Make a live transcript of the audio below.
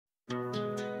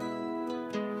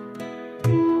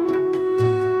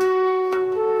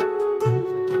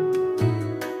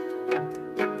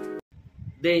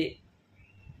the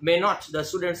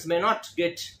students may not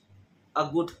get a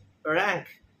good rank,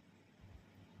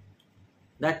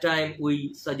 that time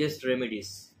we suggest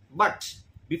remedies. But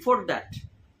before that,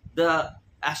 the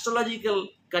astrological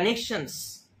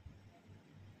connections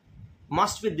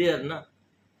must be there, na?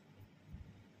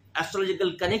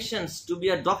 Astrological connections, to be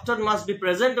a doctor must be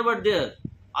present over there.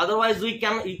 Otherwise you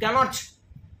cannot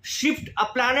shift a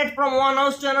planet from one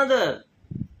house to another,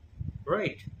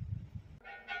 right?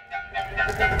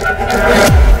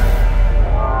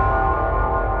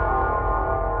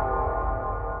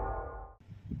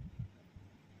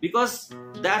 Because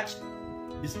that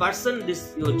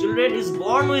your children is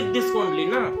born with this only,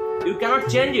 no? You cannot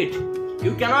change it.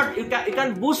 You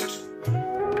can boost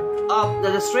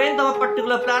the strength of a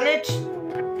particular planet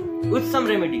with some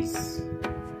remedies.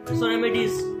 So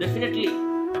remedies definitely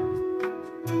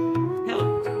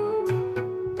help.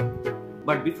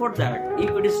 But before that, if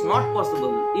it is not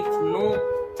possible, if no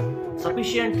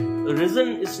sufficient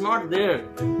reason is not there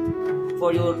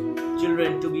for your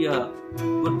children to be a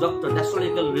good doctor,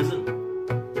 astrological reason,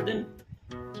 then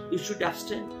you should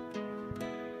abstain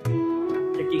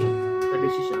taking the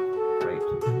decision, right?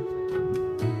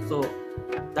 So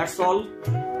that's all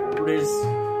today's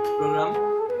program.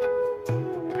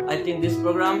 I think this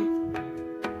program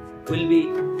will be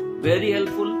very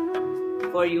helpful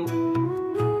for you,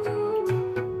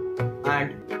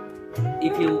 and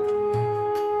if you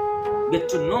get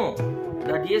to know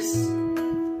that yes,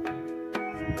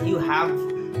 you have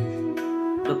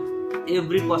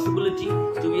every possibility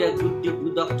to be a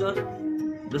good doctor,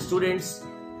 the students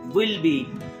will be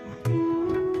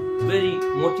very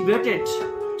motivated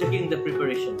taking the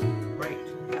preparation, right?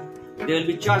 They will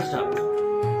be charged up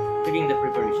taking the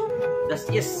preparation. That's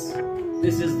yes,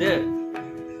 this is there.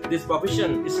 This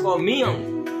profession is for me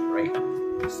only, right?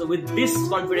 So with this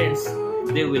confidence,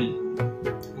 they will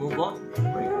move on,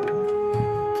 right?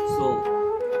 So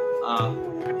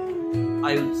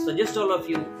I would suggest all of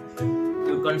you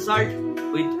to consult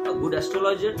with a good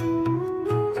astrologer,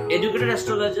 educated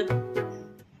astrologer,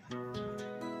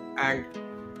 and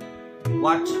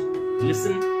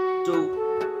listen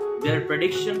to their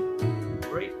prediction,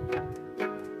 right?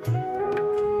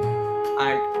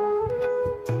 And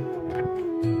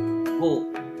go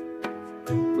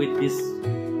with this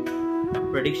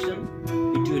prediction.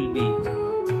 It will be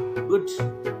good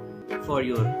for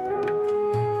your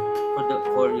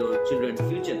children's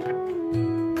future.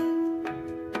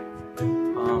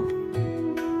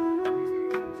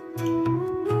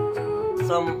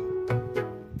 Some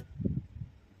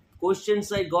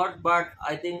questions I got, but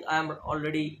I think I am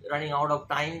already running out of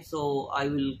time, so I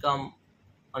will come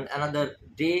on another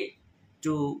day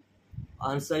to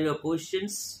answer your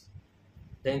questions.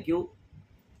 Thank you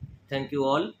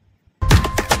all.